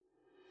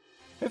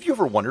Have you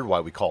ever wondered why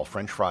we call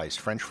French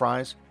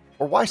fries,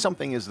 or why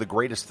something is the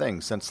greatest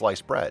thing since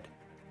sliced bread?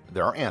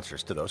 There are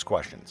answers to those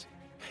questions.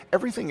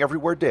 Everything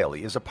Everywhere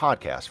Daily is a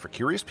podcast for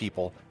curious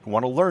people who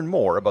want to learn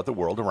more about the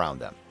world around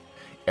them.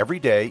 Every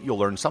day, you'll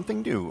learn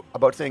something new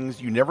about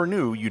things you never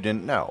knew you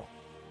didn't know.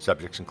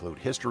 Subjects include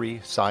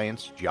history,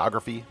 science,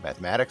 geography,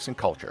 mathematics, and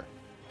culture.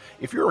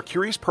 If you're a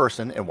curious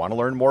person and want to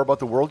learn more about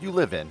the world you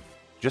live in,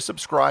 just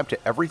subscribe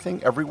to Everything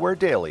Everywhere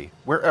Daily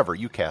wherever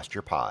you cast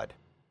your pod.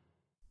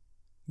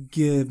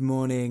 Good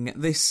morning.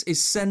 This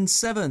is Sen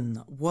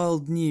 7,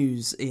 World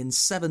News in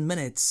 7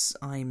 minutes.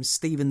 I'm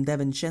Stephen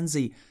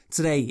DeVincenzi.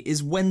 Today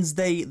is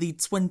Wednesday, the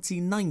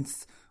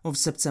 29th of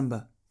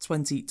September,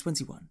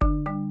 2021.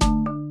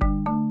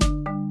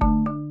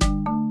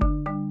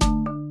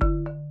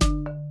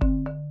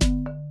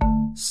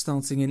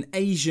 Starting in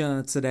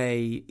Asia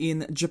today,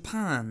 in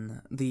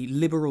Japan, the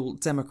Liberal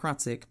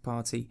Democratic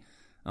Party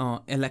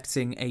are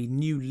electing a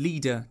new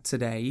leader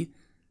today.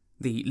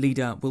 The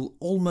leader will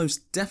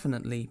almost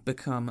definitely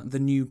become the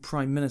new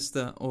Prime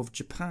Minister of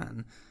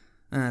Japan,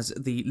 as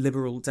the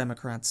Liberal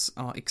Democrats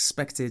are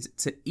expected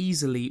to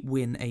easily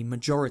win a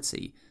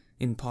majority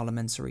in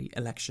parliamentary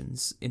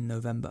elections in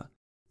November.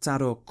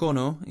 Taro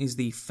Kono is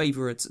the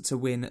favourite to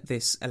win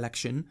this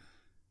election.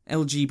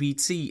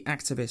 LGBT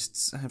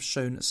activists have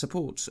shown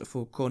support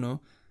for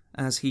Kono,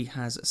 as he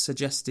has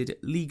suggested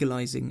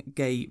legalising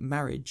gay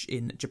marriage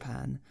in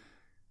Japan.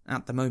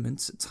 At the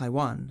moment,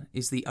 Taiwan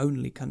is the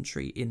only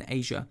country in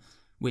Asia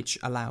which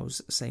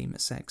allows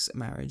same-sex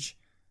marriage.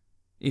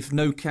 If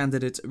no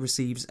candidate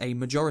receives a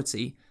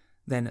majority,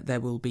 then there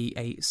will be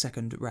a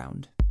second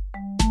round.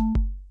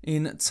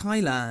 In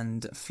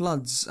Thailand,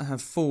 floods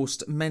have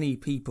forced many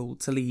people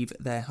to leave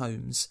their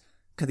homes.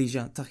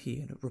 Khadija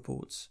Tahir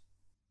reports.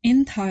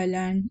 In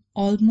Thailand,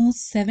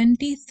 almost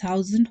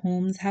 70,000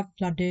 homes have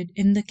flooded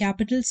in the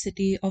capital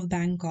city of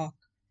Bangkok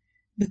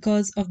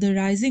because of the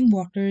rising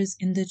waters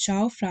in the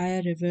Chao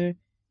Phraya River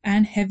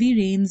and heavy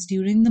rains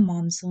during the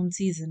monsoon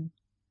season.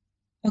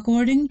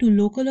 According to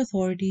local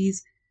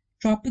authorities,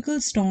 Tropical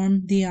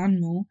Storm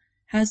Dianmo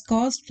has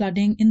caused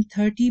flooding in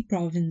 30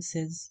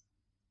 provinces.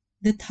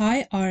 The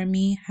Thai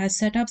army has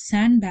set up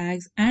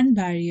sandbags and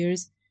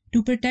barriers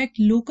to protect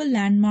local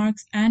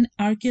landmarks and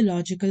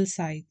archaeological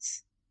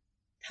sites.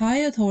 Thai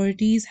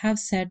authorities have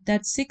said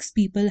that 6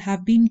 people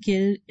have been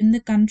killed in the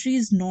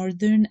country's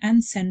northern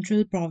and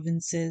central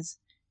provinces.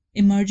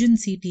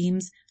 Emergency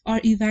teams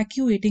are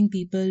evacuating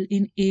people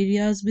in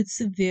areas with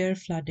severe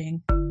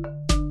flooding.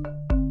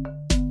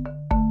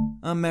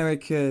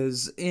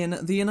 Americas. In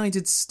the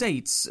United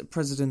States,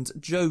 President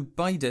Joe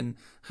Biden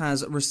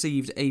has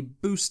received a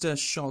booster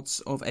shot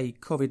of a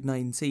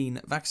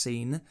COVID-19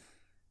 vaccine.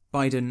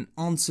 Biden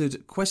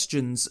answered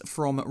questions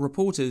from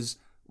reporters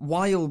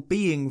while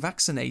being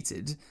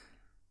vaccinated.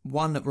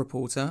 One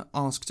reporter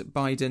asked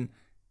Biden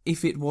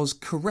if it was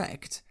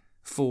correct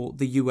for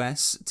the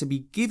US to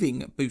be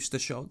giving booster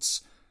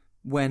shots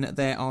when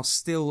there are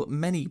still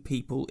many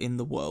people in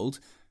the world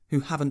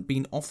who haven't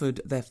been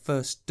offered their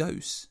first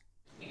dose.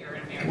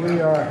 We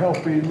are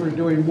helping, we're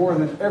doing more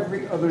than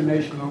every other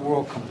nation in the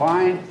world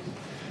combined.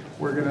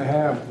 We're going to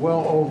have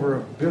well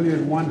over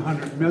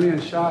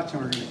 1,100,000,000 shots,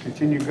 and we're going to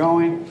continue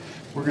going.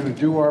 We're going to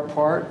do our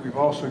part. We've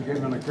also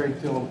given a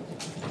great deal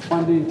of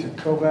funding to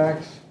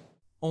COVAX.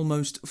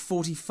 Almost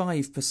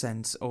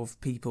 45% of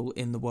people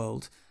in the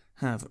world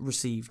have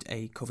received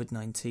a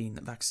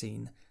COVID-19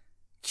 vaccine.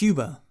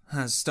 Cuba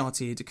has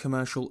started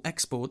commercial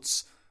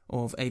exports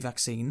of a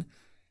vaccine.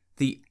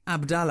 The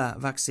Abdala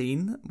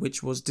vaccine,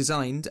 which was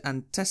designed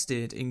and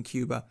tested in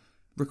Cuba,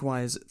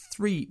 requires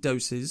 3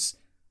 doses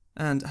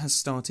and has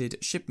started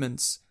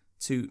shipments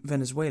to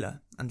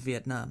Venezuela and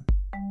Vietnam.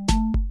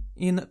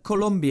 In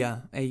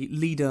Colombia, a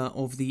leader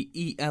of the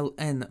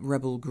ELN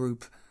rebel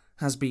group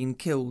has been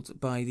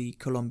killed by the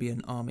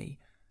Colombian army.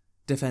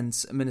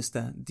 Defense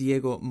Minister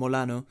Diego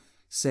Molano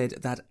said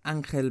that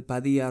Ángel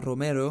Padilla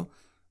Romero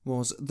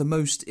was the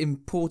most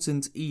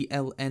important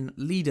ELN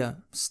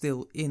leader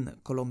still in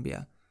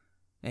Colombia,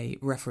 a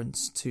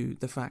reference to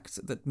the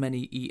fact that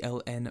many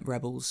ELN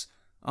rebels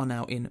are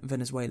now in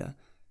Venezuela.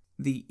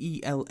 The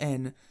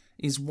ELN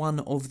is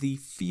one of the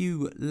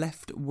few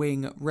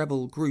left-wing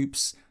rebel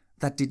groups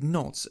that did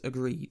not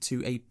agree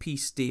to a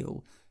peace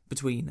deal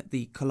between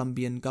the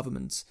Colombian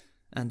government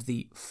and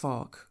the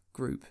FARC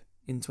group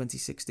in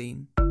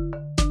 2016.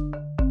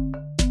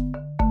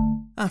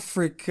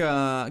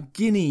 Africa.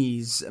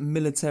 Guinea's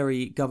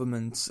military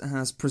government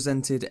has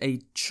presented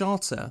a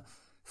charter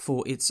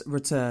for its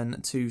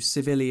return to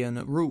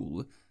civilian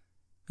rule.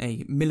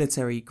 A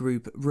military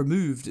group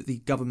removed the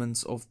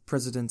government of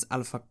President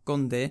Alpha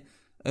Condé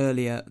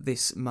earlier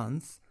this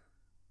month.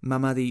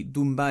 Mamadi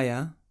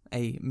Doumbouya,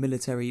 a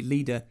military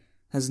leader,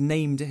 has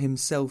named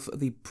himself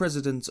the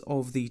president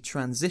of the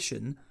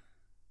transition.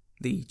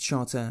 The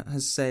charter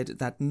has said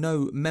that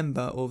no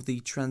member of the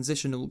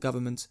transitional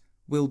government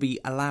will be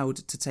allowed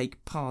to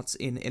take part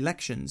in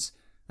elections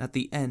at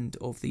the end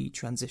of the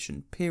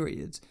transition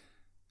period.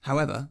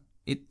 However,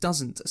 it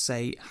doesn't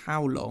say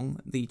how long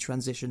the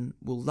transition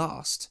will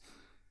last.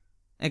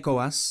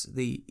 ECOWAS,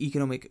 the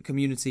Economic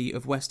Community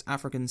of West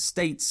African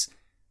States,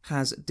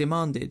 has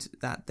demanded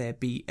that there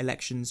be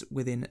elections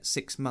within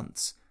 6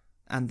 months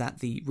and that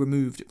the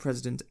removed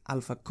President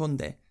Alpha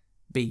Conde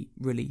be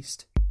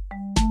released.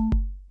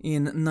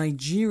 In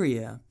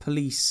Nigeria,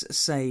 police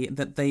say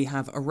that they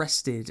have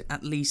arrested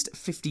at least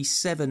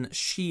 57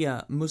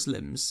 Shia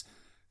Muslims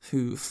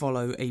who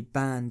follow a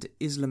banned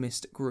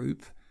Islamist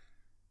group.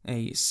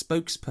 A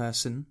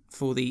spokesperson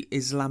for the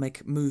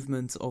Islamic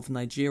Movement of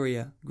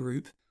Nigeria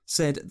group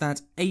said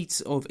that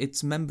 8 of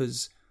its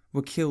members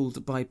were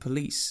killed by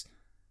police.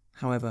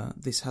 However,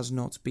 this has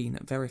not been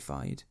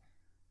verified.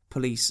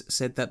 Police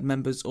said that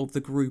members of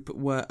the group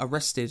were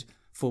arrested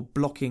for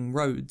blocking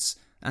roads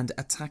and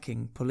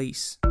attacking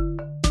police.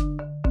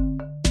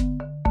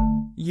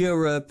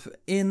 Europe.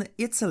 In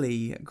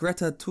Italy,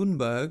 Greta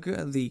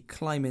Thunberg, the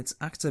climate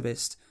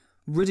activist,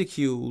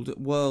 ridiculed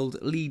world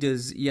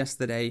leaders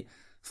yesterday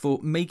for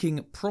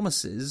making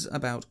promises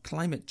about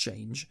climate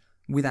change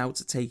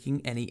without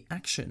taking any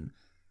action.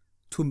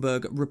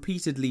 Thunberg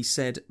repeatedly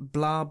said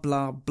blah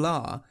blah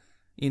blah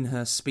in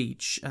her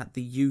speech at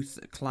the youth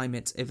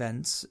climate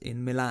event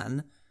in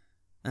Milan,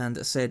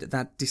 and said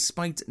that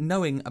despite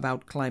knowing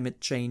about climate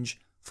change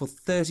for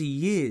 30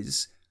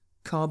 years,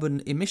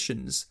 carbon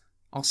emissions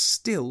are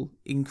still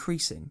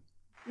increasing.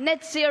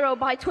 Net zero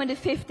by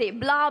 2050,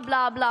 blah,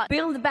 blah, blah.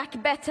 Build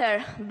back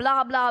better,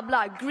 blah, blah,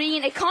 blah.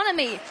 Green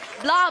economy,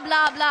 blah,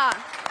 blah, blah.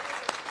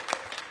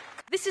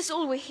 This is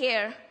all we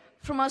hear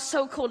from our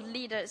so-called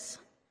leaders.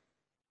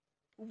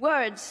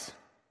 Words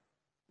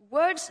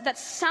that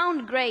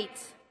sound great,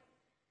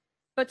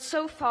 but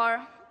so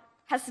far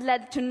has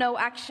led to no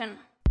action.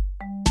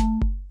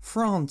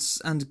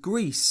 France and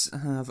Greece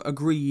have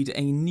agreed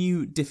a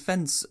new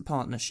defence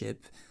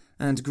partnership,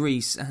 and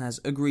Greece has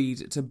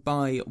agreed to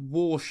buy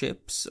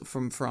warships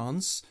from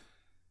France.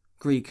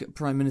 Greek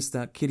Prime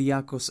Minister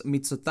Kyriakos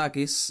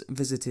Mitsotakis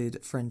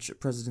visited French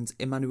President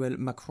Emmanuel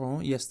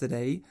Macron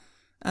yesterday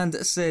and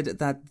said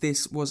that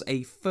this was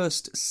a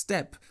first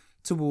step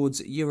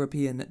towards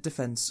European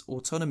defence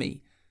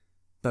autonomy.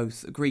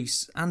 Both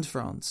Greece and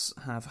France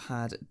have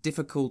had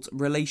difficult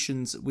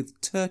relations with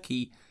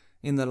Turkey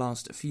in the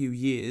last few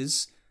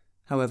years.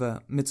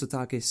 However,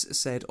 Mitsotakis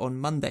said on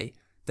Monday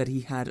that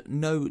he had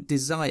no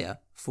desire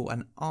for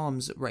an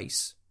arms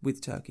race with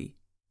Turkey.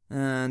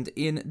 And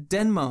in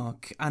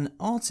Denmark, an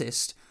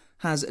artist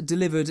has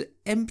delivered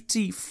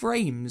empty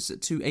frames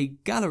to a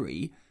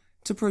gallery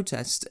to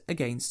protest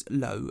against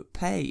low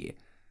pay.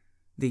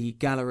 The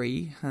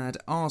gallery had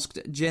asked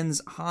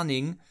Jens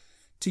Harning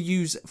to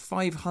use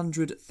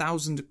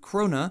 500,000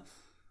 kroner,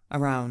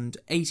 around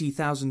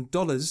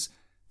 $80,000,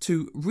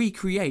 to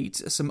recreate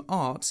some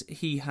art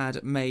he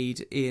had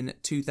made in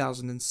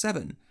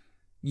 2007,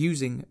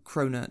 using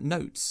kroner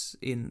notes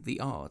in the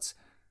art.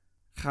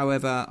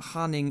 However,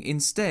 Harning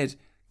instead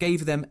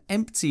gave them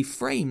empty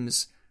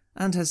frames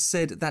and has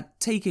said that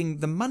taking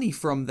the money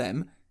from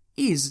them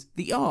is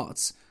the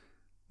art.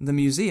 The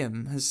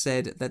museum has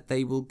said that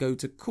they will go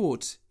to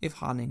court if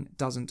Harning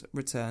doesn't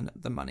return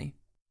the money.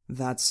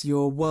 That's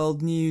your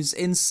world news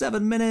in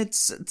 7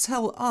 minutes.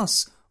 Tell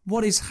us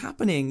what is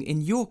happening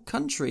in your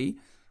country,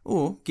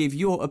 or give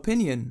your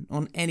opinion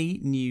on any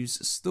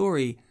news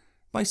story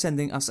by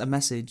sending us a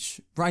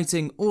message,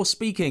 writing or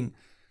speaking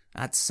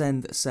at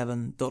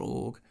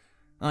send7.org.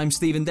 I'm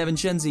Stephen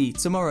Devincenzi.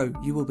 Tomorrow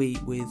you will be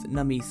with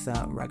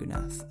Namitha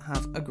Raghunath.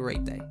 Have a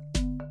great day.